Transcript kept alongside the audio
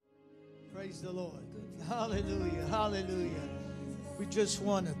Praise the Lord. Hallelujah. Hallelujah. We just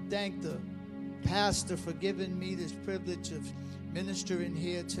want to thank the pastor for giving me this privilege of ministering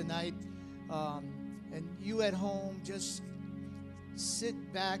here tonight. And you at home, just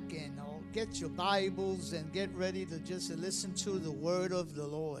sit back and get your Bibles and get ready to just listen to the word of the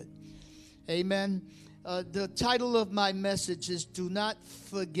Lord. Amen. The title of my message is Do Not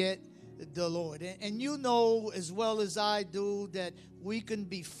Forget the Lord. And you know as well as I do that we can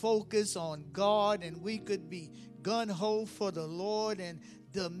be focused on God and we could be gun-ho for the Lord. And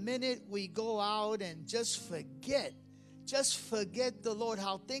the minute we go out and just forget the Lord,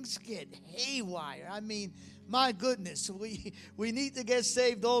 how things get haywire. I mean, my goodness, we need to get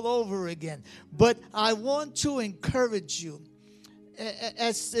saved all over again. But I want to encourage you,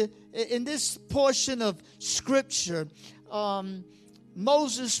 in this portion of Scripture,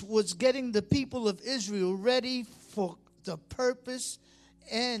 Moses was getting the people of Israel ready for the purpose,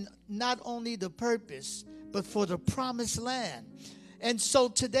 and not only the purpose, but for the promised land. And so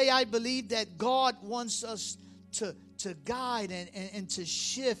today I believe that God wants us to guide and to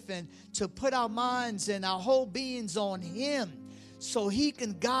shift and to put our minds and our whole beings on Him so He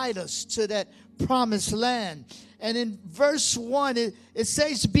can guide us to that promised land. And in verse 1, it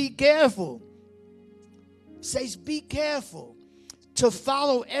says, be careful. It says, be careful to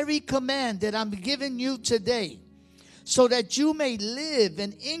follow every command that I'm giving you today, so that you may live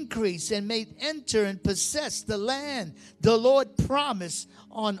and increase and may enter and possess the land the Lord promised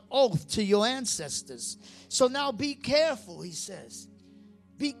on oath to your ancestors. So now be careful, he says.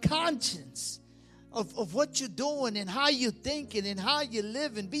 Be conscious of what you're doing and how you're thinking and how you're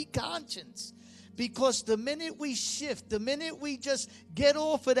living. Be conscious. Because the minute we shift, the minute we just get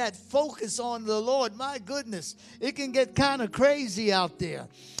off of that focus on the Lord, my goodness, it can get kind of crazy out there.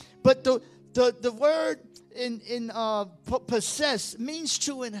 But the word in possess means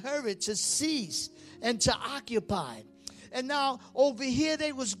to inherit, to seize, and to occupy. And now over here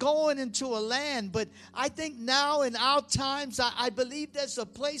they was going into a land, but I think now in our times, I believe there's a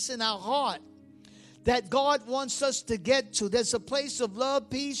place in our heart that God wants us to get to. There's a place of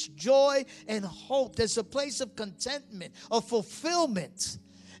love, peace, joy, and hope. There's a place of contentment, of fulfillment.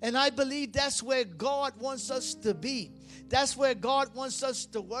 And I believe that's where God wants us to be. That's where God wants us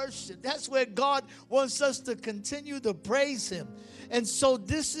to worship. That's where God wants us to continue to praise Him. And so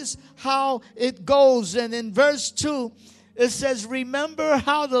this is how it goes. And in verse 2, it says, remember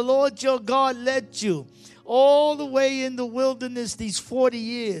how the Lord your God led you all the way in the wilderness these 40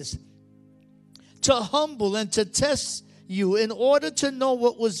 years to humble and to test you in order to know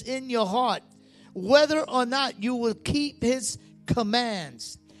what was in your heart, whether or not you will keep His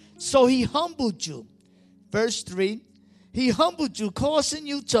commands. So He humbled you. Verse 3, He humbled you, causing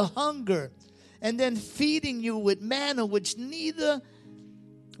you to hunger, and then feeding you with manna which neither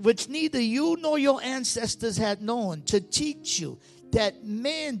you nor your ancestors had known, to teach you that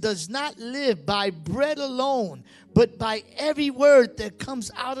man does not live by bread alone, but by every word that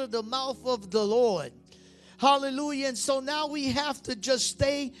comes out of the mouth of the Lord. Hallelujah. And so now we have to just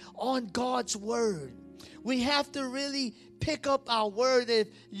stay on God's word. We have to really pick up our word. If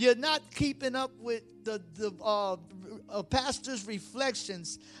you're not keeping up with the pastor's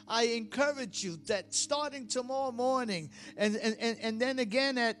reflections, I encourage you that starting tomorrow morning and then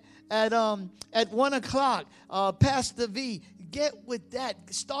again at 1 o'clock, Pastor V, get with that.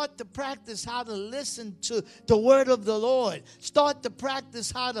 Start to practice how to listen to the word of the Lord. Start to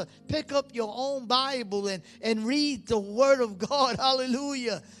practice how to pick up your own Bible and read the word of God.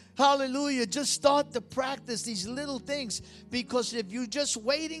 Hallelujah. Hallelujah. Just start to practice these little things, because if you're just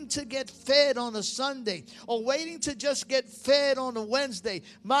waiting to get fed on a Sunday or waiting to just get fed on a Wednesday,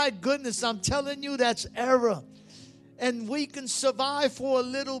 my goodness, I'm telling you, that's error. And we can survive for a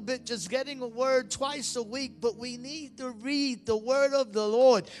little bit just getting a word twice a week, but we need to read the word of the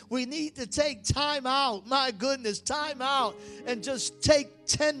Lord. We need to take time out, my goodness, time out, and just take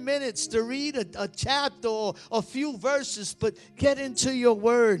 10 minutes to read a chapter or a few verses, but get into your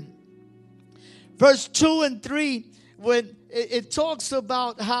word. Verse 2 and 3, when it talks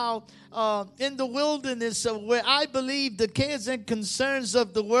about how in the wilderness, where I believe the cares and concerns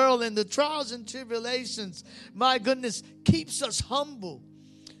of the world and the trials and tribulations, my goodness, keeps us humble.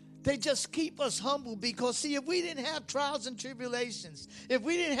 They just keep us humble, because, see, if we didn't have trials and tribulations, if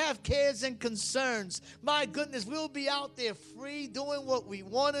we didn't have cares and concerns, my goodness, we'll be out there free doing what we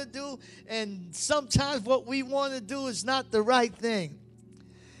want to do, and sometimes what we want to do is not the right thing.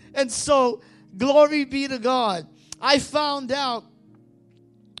 And so, glory be to God. I found out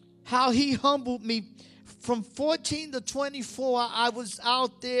how He humbled me from 14 to 24, I was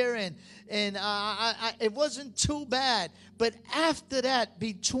out there, and it wasn't too bad. But after that,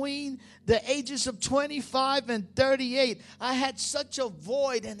 between the ages of 25 and 38, I had such a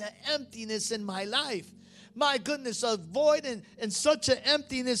void and an emptiness in my life. My goodness, a void and such an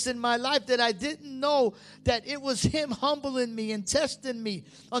emptiness in my life that I didn't know that it was him humbling me and testing me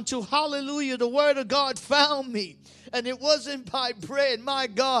until, hallelujah, the word of God found me. And it wasn't by bread, my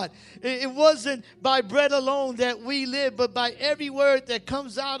God. It wasn't by bread alone that we live, but by every word that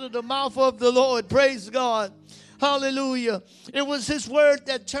comes out of the mouth of the Lord. Praise God. Hallelujah. It was his word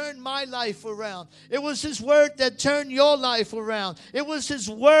that turned my life around. It was his word that turned your life around. It was his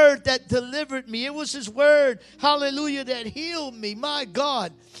word that delivered me. It was his word, hallelujah, that healed me, my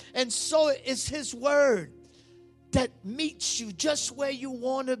God. And so it's his word that meets you just where you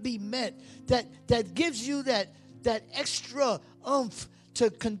want to be met, that gives you that extra oomph to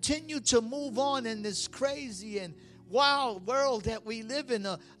continue to move on in this crazy and wild world that we live in,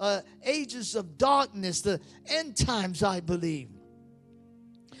 ages of darkness, the end times, I believe.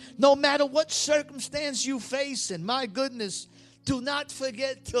 No matter what circumstance you face, and my goodness, do not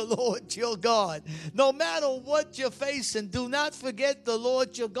forget the Lord your God. No matter what you're facing, do not forget the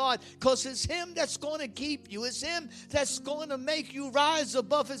Lord your God, because it's him that's going to keep you. It's him that's going to make you rise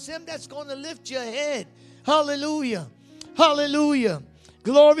above. It's him that's going to lift your head. Hallelujah. Hallelujah.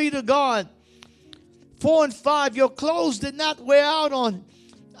 Glory to God. 4 and 5, your clothes did not wear out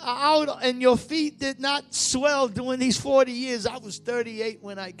and your feet did not swell during these 40 years. I was 38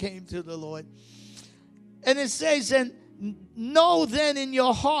 when I came to the Lord. And it says, and know then in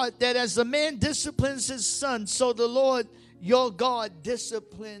your heart that as a man disciplines his son, so the Lord your God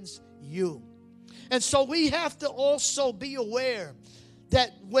disciplines you. And so we have to also be aware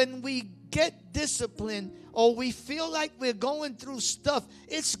that when we get disciplined or we feel like we're going through stuff,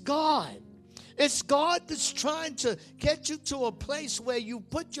 it's God. It's God that's trying to get you to a place where you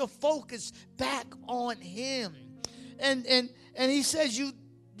put your focus back on him. And he says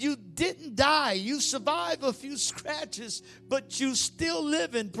you didn't die. You survived a few scratches, but you still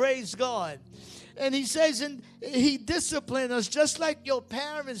living, praise God. And he says, and he disciplined us just like your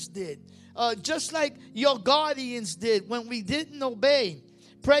parents did, just like your guardians did when we didn't obey.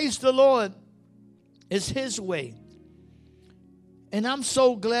 Praise the Lord. It's his way. And I'm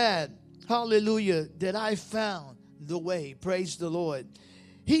so glad, hallelujah, that I found the way. Praise the Lord.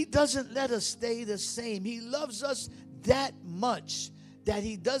 He doesn't let us stay the same. He loves us that much that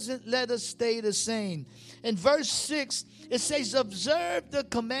he doesn't let us stay the same. In verse 6, it says, observe the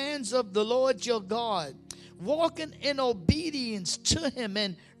commands of the Lord your God, walking in obedience to him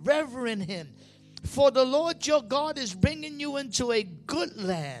and revering him. For the Lord your God is bringing you into a good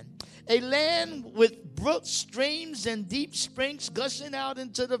land, a land with brooks, streams, and deep springs gushing out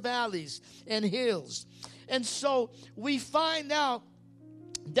into the valleys and hills. And so we find out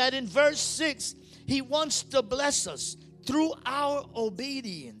that in verse 6, he wants to bless us through our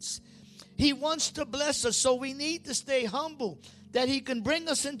obedience. He wants to bless us, so we need to stay humble, that he can bring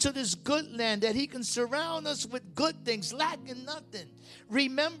us into this good land, that he can surround us with good things, lacking nothing.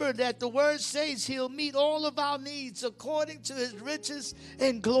 Remember that the word says he'll meet all of our needs according to his riches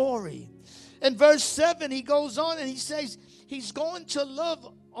and glory. In verse 7, he goes on and he says he's going to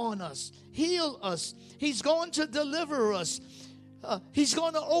love on us, heal us. He's going to deliver us. He's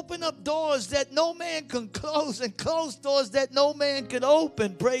going to open up doors that no man can close and close doors that no man can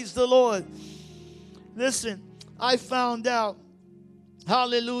open. Praise the Lord. Listen, I found out,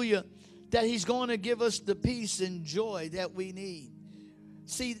 hallelujah, that he's going to give us the peace and joy that we need.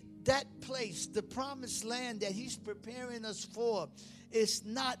 See, that place, the promised land that he's preparing us for, is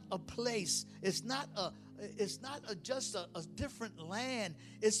not a place. It's not just a different land.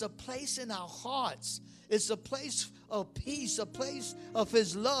 It's a place in our hearts. It's a place of peace, a place of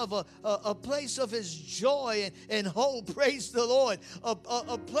his love, a place of his joy and hope. Praise the Lord.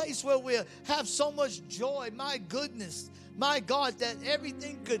 A place where we have so much joy. My goodness. My God, that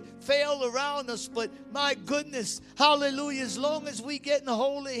everything could fail around us, but my goodness, hallelujah, as long as we get in a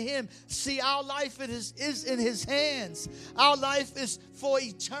hold of him, see, our life is in his hands. Our life is for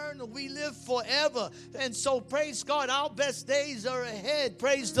eternal. We live forever. And so, praise God, our best days are ahead.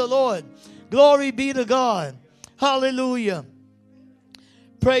 Praise the Lord. Glory be to God. Hallelujah.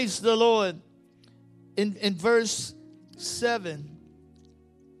 Praise the Lord. In verse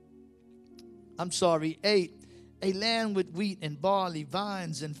 8, a land with wheat and barley,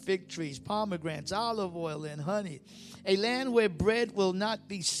 vines and fig trees, pomegranates, olive oil and honey. A land where bread will not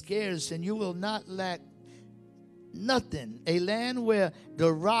be scarce and you will not lack nothing. A land where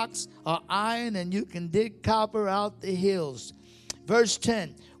the rocks are iron and you can dig copper out the hills. Verse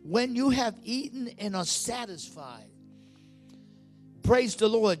 10, when you have eaten and are satisfied, praise the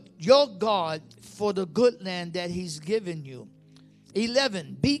Lord, your God, for the good land that he's given you.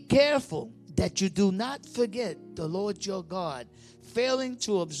 11, be careful that you do not forget the Lord your God, failing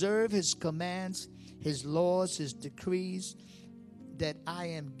to observe his commands, his laws, his decrees that I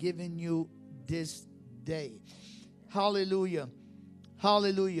am giving you this day. Hallelujah.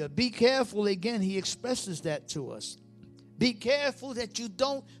 Hallelujah. Be careful. Again, he expresses that to us. Be careful that you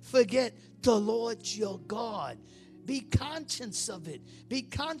don't forget the Lord your God. Be conscious of it. Be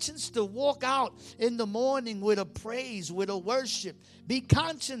conscious to walk out in the morning with a praise, with a worship. Be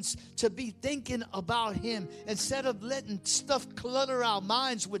conscious to be thinking about him instead of letting stuff clutter our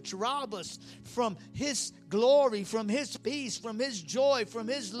minds, which rob us from his glory, from his peace, from his joy, from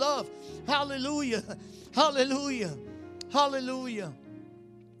his love. Hallelujah. Hallelujah. Hallelujah.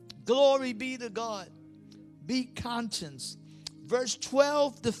 Glory be to God. Be conscious. Verse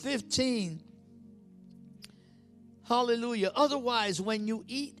 12 to 15. Hallelujah. Otherwise, when you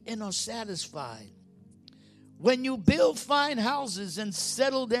eat and are satisfied, when you build fine houses and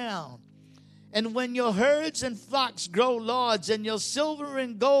settle down, and when your herds and flocks grow large, and your silver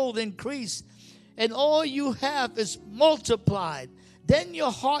and gold increase, and all you have is multiplied, then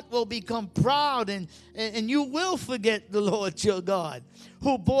your heart will become proud, and you will forget the Lord your God,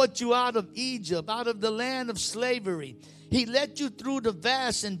 who brought you out of Egypt, out of the land of slavery. He led you through the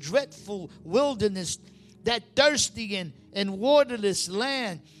vast and dreadful wilderness, that thirsty and waterless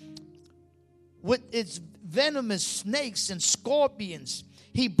land with its venomous snakes and scorpions.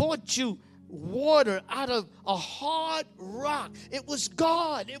 He brought you water out of a hard rock. It was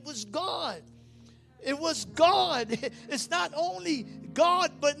God. It was God. It was God. It's not only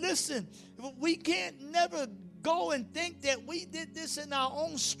God, but listen, we can't never go and think that we did this in our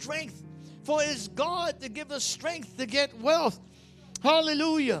own strength. For it's God to give us strength to get wealth.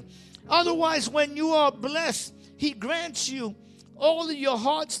 Hallelujah. Otherwise, when you are blessed, he grants you all of your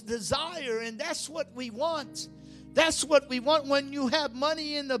heart's desire, and that's what we want. That's what we want when you have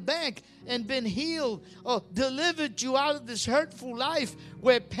money in the bank and been healed or delivered you out of this hurtful life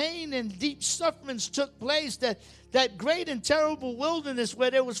where pain and deep sufferings took place, that great and terrible wilderness where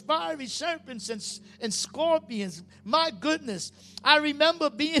there was fiery serpents and scorpions. My goodness, I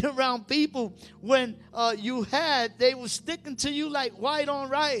remember being around people when they were sticking to you like white on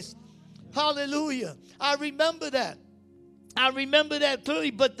rice. Hallelujah. I remember that. I remember that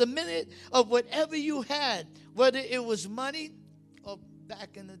clearly. But the minute of whatever you had, whether it was money or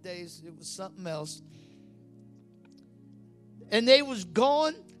back in the days it was something else, and they was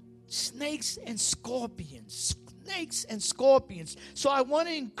gone, snakes and scorpions. Snakes and scorpions. So I want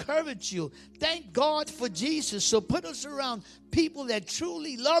to encourage you. Thank God for Jesus. So put us around people that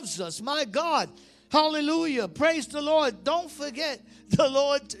truly loves us. My God. Hallelujah. Praise the Lord. Don't forget the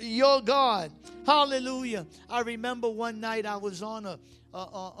Lord your God. Hallelujah. I remember one night I was on a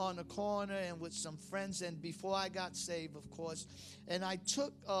corner and with some friends, and before I got saved, of course, and I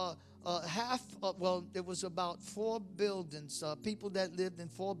took it was about 4 buildings, people that lived in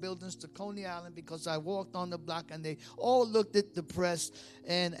 4 buildings to Coney Island, because I walked on the block and they all looked at depressed,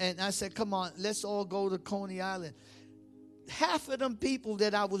 and I said, come on, let's all go to Coney Island. Half of them people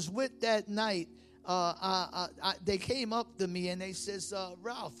that I was with that night, they came up to me and they says,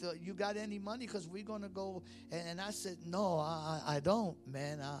 Ralph, you got any money? Because we're going to go. And I said, no, I don't,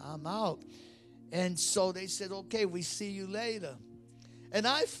 man. I'm out. And so they said, okay, we see you later. And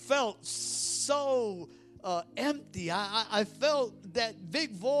I felt so empty. I felt that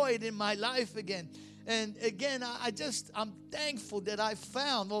big void in my life again. And again, I'm thankful that I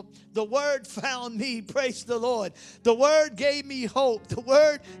found, the Word found me, praise the Lord. The Word gave me hope. The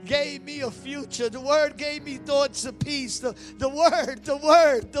Word gave me a future. The Word gave me thoughts of peace. The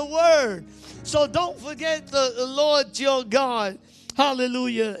Word. So don't forget the Lord your God.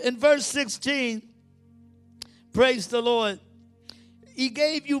 Hallelujah. In verse 16, praise the Lord. He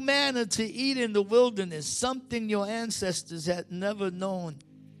gave you manna to eat in the wilderness, something your ancestors had never known,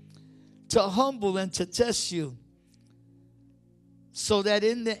 to humble and to test you, so that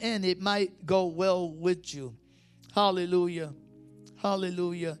in the end it might go well with you. Hallelujah.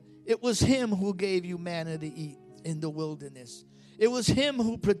 Hallelujah. It was him who gave you manna to eat in the wilderness. It was him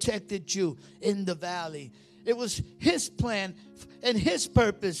who protected you in the valley. It was his plan and his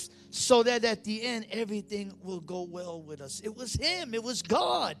purpose, so that at the end everything will go well with us. It was him. It was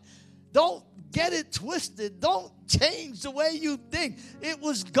God. Don't get it twisted. Don't change the way you think. It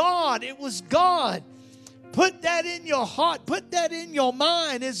was God. It was God. Put that in your heart. Put that in your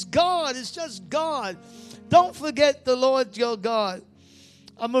mind. It's God. It's just God. Don't forget the Lord your God.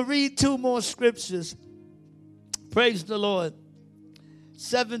 I'm going to read 2 more scriptures. Praise the Lord.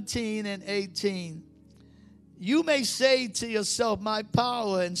 17 and 18. You may say to yourself, my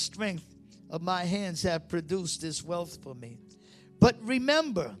power and strength of my hands have produced this wealth for me. But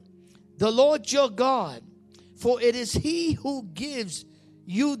remember the Lord your God, for it is he who gives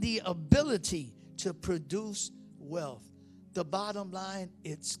you the ability to produce wealth. The bottom line,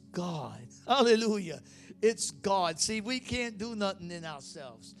 it's God. Hallelujah. It's God. See, we can't do nothing in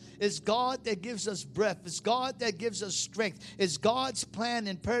ourselves. It's God that gives us breath. It's God that gives us strength. It's God's plan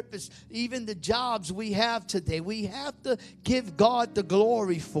and purpose. Even the jobs we have today, we have to give God the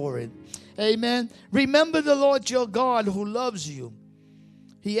glory for it. Amen. Remember the Lord your God who loves you.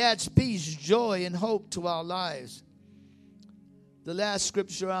 He adds peace, joy, and hope to our lives. The last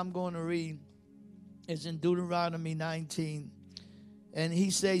scripture I'm going to read is in Deuteronomy 19. And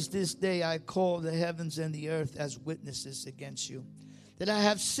he says, this day I call the heavens and the earth as witnesses against you, that I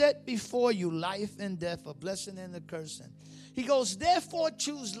have set before you life and death, a blessing and a cursing. He goes, therefore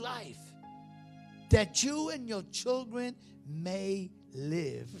choose life, that you and your children may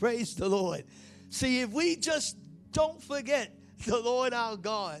live. Praise the Lord. See, if we just don't forget the Lord our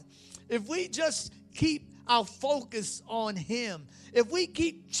God, if we just keep our focus on him, if we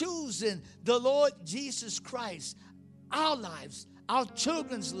keep choosing the Lord Jesus Christ, our lives, our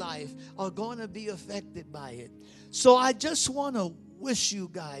children's life are going to be affected by it. So I just want to wish you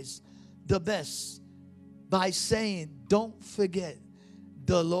guys the best by saying, don't forget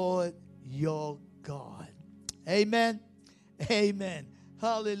the Lord your God. Amen. Amen.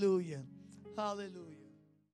 Hallelujah. Hallelujah.